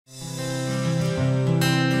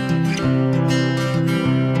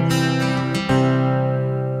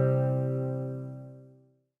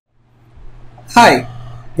Hi,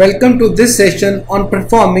 welcome to this session on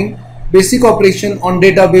performing basic operation on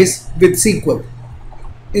database with SQL.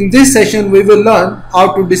 In this session, we will learn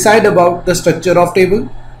how to decide about the structure of table,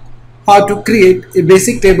 how to create a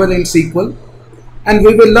basic table in SQL, and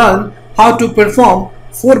we will learn how to perform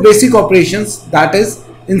four basic operations, that is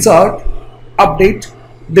insert, update,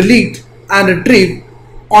 delete and retrieve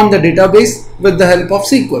on the database with the help of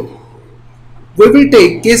SQL. We will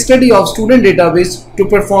take case study of student database to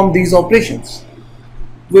perform these operations.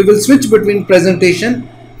 We will switch between presentation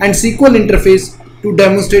and SQL interface to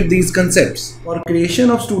demonstrate these concepts. For creation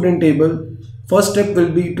of student table, first step will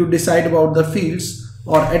be to decide about the fields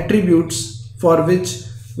or attributes for which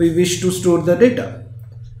we wish to store the data.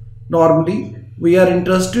 Normally, we are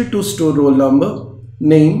interested to store roll number,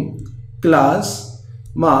 name, class,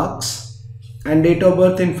 marks and date of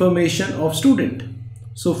birth information of student.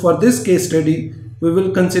 So for this case study, we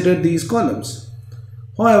will consider these columns.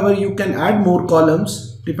 However, you can add more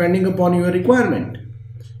columns depending upon your requirement.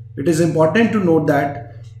 It is important to note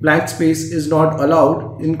that blank space is not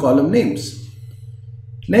allowed in column names.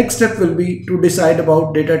 Next step will be to decide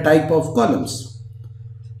about data type of columns.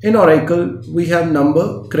 In Oracle, we have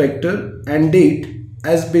number, character and date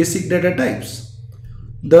as basic data types.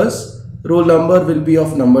 Thus, roll number will be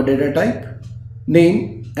of number data type,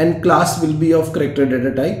 name and class will be of character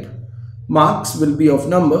data type, marks will be of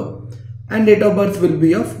number and date of birth will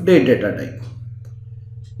be of date data type.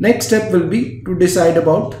 Next step will be to decide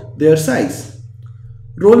about their size.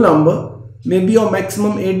 Roll number may be of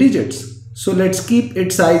maximum 8 digits, so let's keep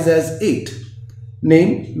its size as 8.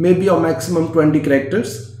 Name may be of maximum 20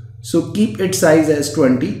 characters, so keep its size as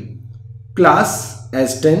 20. Class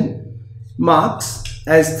as 10, marks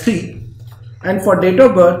as 3. And for date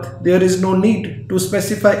of birth, there is no need to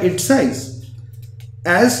specify its size,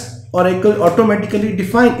 as Oracle automatically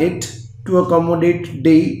define it to accommodate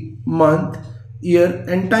day, month, year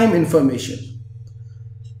and time information.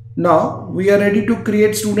 Now we are ready to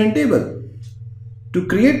create student table. To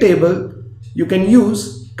create table, you can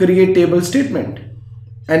use create table statement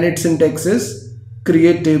and its syntax is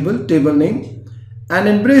create table, table name, and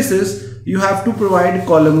in braces you have to provide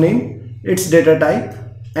column name, its data type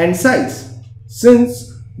and size.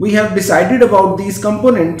 Since we have decided about these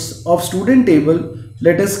components of student table,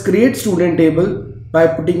 let us create student table by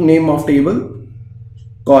putting name of table,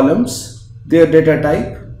 columns, their data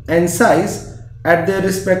type and size at their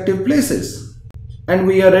respective places. And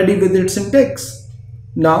we are ready with its syntax.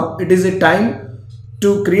 Now it is a time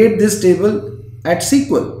to create this table at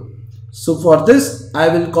SQL. So for this, I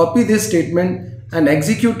will copy this statement and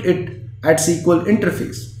execute it at SQL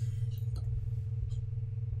interface.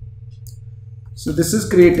 So this is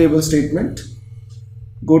create table statement.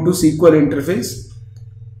 Go to SQL interface,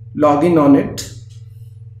 log in on it,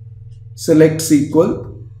 select SQL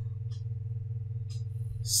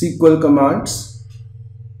commands,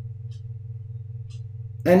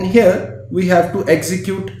 and here we have to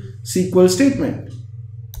execute SQL statement.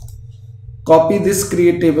 Copy this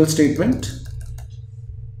create table statement,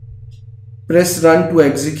 press run to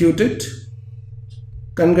execute it.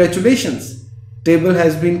 Congratulations, table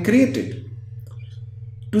has been created.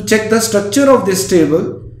 To check the structure of this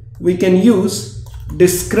table, we can use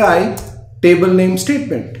describe table name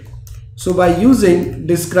statement. So by using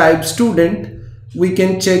describe student, we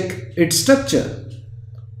can check its structure.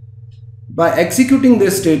 By executing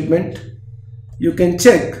this statement, you can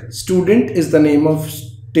check student is the name of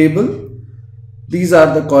table. These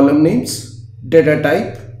are the column names, data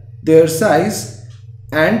type, their size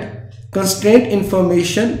and constraint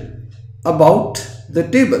information about the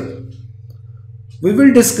table. We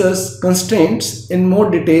will discuss constraints in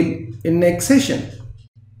more detail in next session.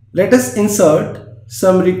 Let us insert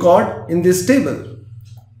some record in this table.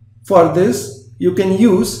 For this, you can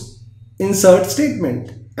use insert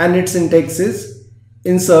statement and its syntax is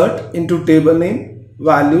insert into table name,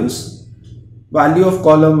 values, value of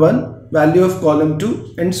column 1, value of column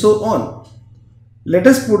 2 and so on. Let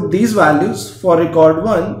us put these values for record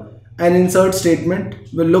 1 and insert statement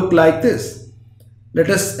will look like this. Let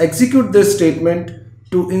us execute this statement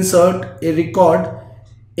to insert a record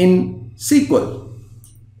in SQL.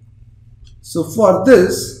 So for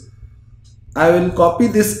this, I will copy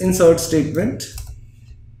this insert statement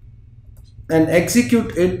and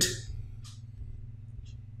execute it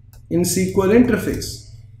in SQL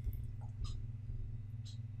interface.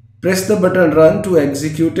 Press the button run to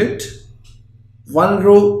execute it. One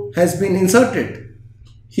row has been inserted.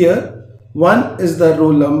 Here, 1 is the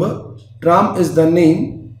roll number, Ram is the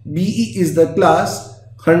name, BE is the class,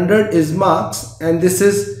 100 is marks and this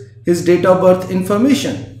is his date of birth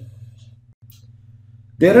information.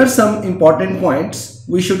 There are some important points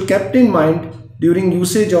we should keep in mind during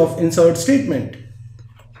usage of insert statement.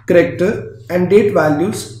 Character and date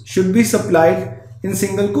values should be supplied in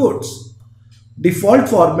single quotes. Default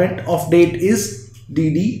format of date is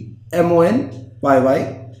DD, MON,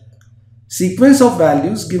 YY. Sequence of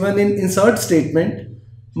values given in insert statement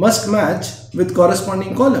must match with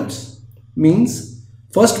corresponding columns. Means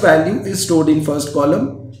first value is stored in first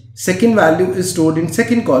column, second value is stored in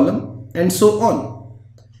second column, and so on.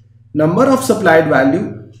 Number of supplied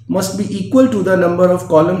value must be equal to the number of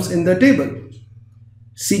columns in the table.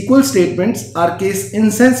 SQL statements are case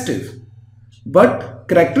insensitive, but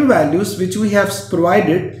character values which we have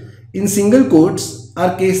provided in single quotes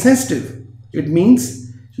are case sensitive. It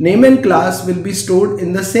means name and class will be stored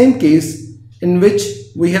in the same case in which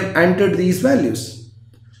we have entered these values.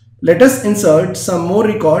 Let us insert some more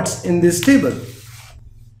records in this table.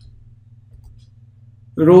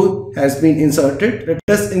 Row has been inserted. Let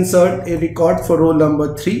us insert a record for row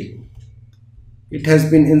number 3. It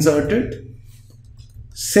has been inserted.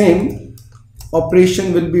 Same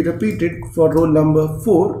operation will be repeated for row number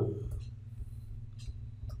 4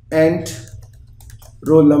 and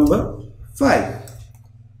row number 5.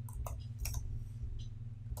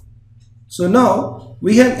 So now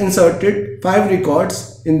we have inserted 5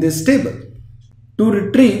 records in this table. To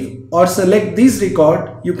retrieve or select these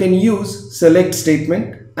records, you can use select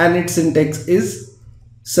statement, and its syntax is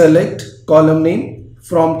select column name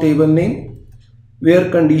from table name, where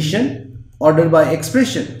condition, order by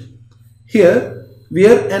expression. Here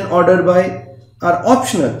where and order by are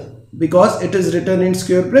optional because it is written in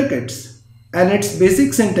square brackets, and its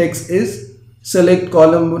basic syntax is select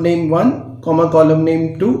column name 1, column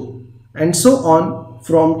name 2, and so on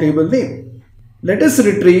from table name. Let us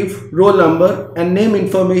retrieve roll number and name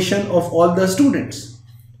information of all the students.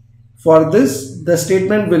 For this, the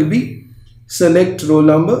statement will be select roll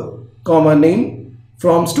number, name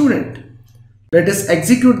from student. Let us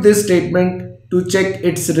execute this statement to check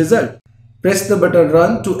its result. Press the button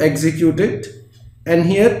run to execute it, and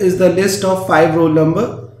here is the list of 5 roll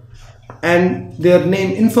number and their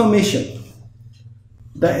name information.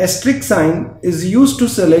 The asterisk sign is used to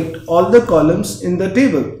select all the columns in the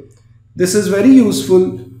table. This is very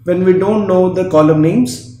useful when we don't know the column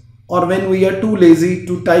names or when we are too lazy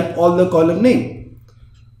to type all the column name.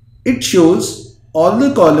 It shows all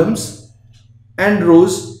the columns and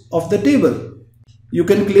rows of the table. You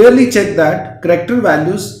can clearly check that character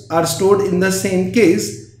values are stored in the same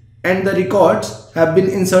case and the records have been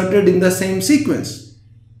inserted in the same sequence.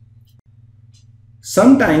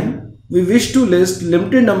 Sometimes we wish to list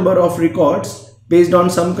limited number of records based on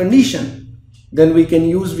some condition. Then we can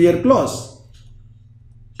use where clause.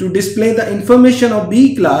 To display the information of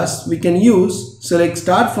BE class, we can use select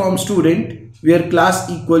star from student where class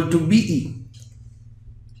equal to BE.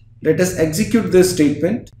 Let us execute this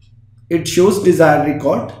statement. It shows desired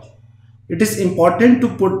record. It is important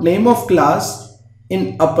to put name of class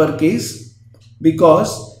in uppercase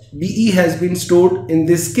because BE has been stored in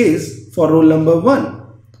this case for roll number 1.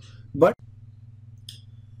 But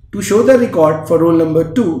to show the record for roll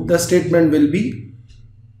number 2, the statement will be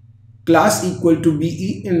class equal to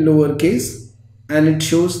BE in lowercase, and it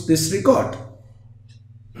shows this record.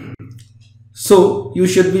 So you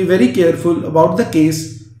should be very careful about the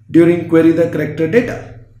case during query the character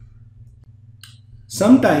data.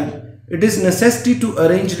 Sometimes it is necessary to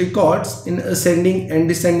arrange records in ascending and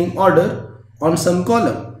descending order on some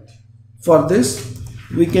column. For this,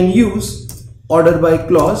 we can use order by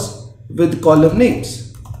clause with column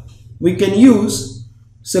names. We can use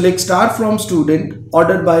select star from student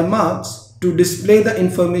ordered by marks to display the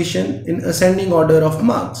information in ascending order of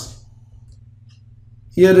marks.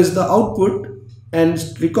 Here is the output, and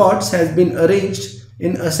records has been arranged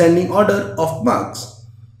in ascending order of marks.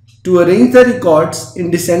 To arrange the records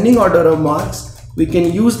in descending order of marks, we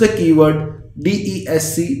can use the keyword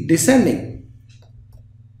DESC descending,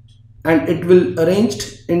 and it will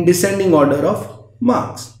arranged in descending order of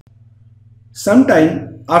marks.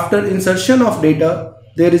 Sometime after insertion of data,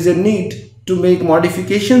 there is a need to make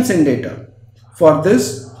modifications in data. For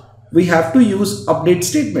this, we have to use update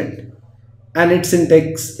statement, and its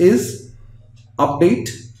syntax is update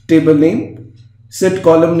table name, set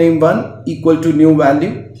column name 1 equal to new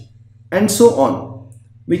value, and so on.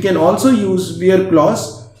 We can also use where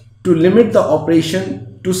clause to limit the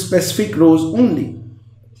operation to specific rows only.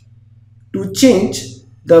 To change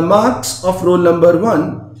the marks of roll number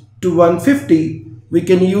 1 to 150, we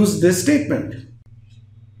can use this statement.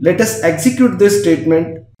 Let us execute this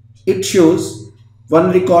statement. It shows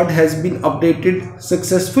one record has been updated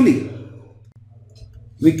successfully.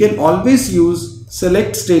 We can always use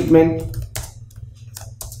select statement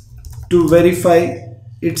to verify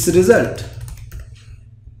its result.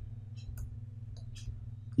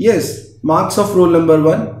 Yes, marks of roll number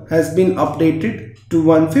 1 has been updated to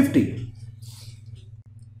 150.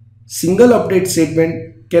 Single update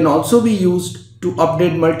statement can also be used to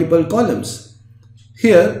update multiple columns.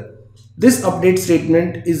 Here, this update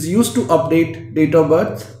statement is used to update date of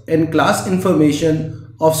birth and class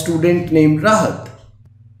information of student named Rahat.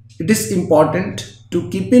 It is important to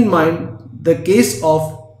keep in mind the case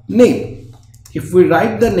of name. If we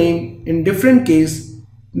write the name in different case,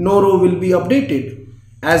 no row will be updated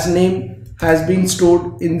as name has been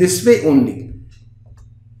stored in this way only.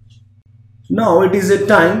 Now it is a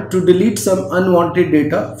time to delete some unwanted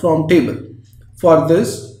data from table. For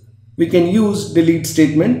this, we can use delete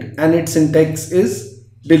statement and its syntax is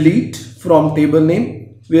delete from table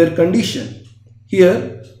name where condition.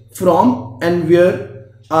 Here from and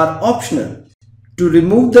where are optional. To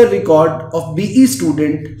remove the record of BE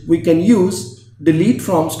student, we can use delete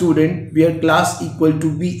from student where class equal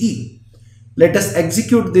to BE. Let us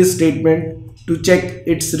execute this statement to check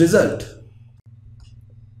its result.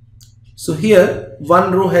 So here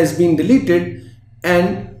one row has been deleted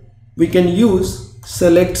and we can use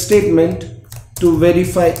select statement to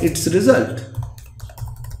verify its result.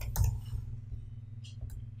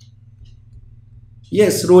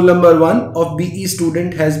 Yes, roll number 1 of BE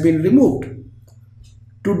student has been removed.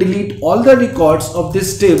 To delete all the records of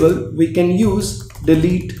this table, we can use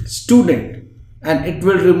delete student and it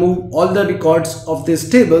will remove all the records of this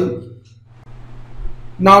table.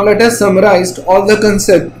 Now let us summarize all the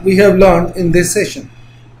concepts we have learned in this session.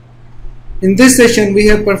 In this session, we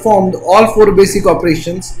have performed all 4 basic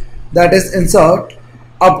operations, that is insert,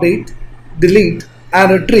 update, delete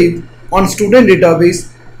and retrieve on student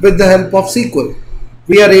database with the help of SQL.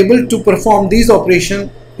 We are able to perform these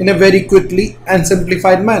operations in a very quickly and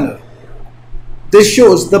simplified manner. This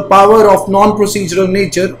shows the power of non-procedural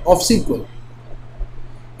nature of SQL.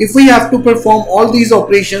 If we have to perform all these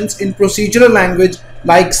operations in procedural language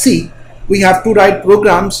like C, we have to write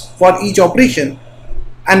programs for each operation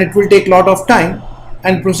and it will take a lot of time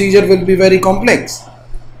and procedure will be very complex.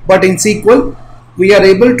 But in SQL, we are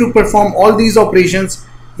able to perform all these operations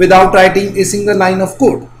without writing a single line of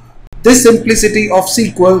code. This simplicity of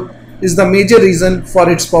SQL is the major reason for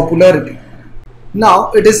its popularity.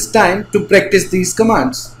 Now it is time to practice these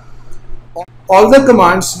commands. All the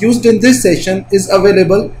commands used in this session is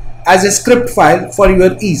available as a script file for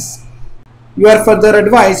your ease. You are further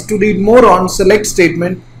advised to read more on select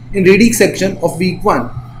statement in reading section of week 1.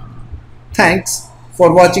 Thanks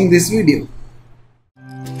for watching this video.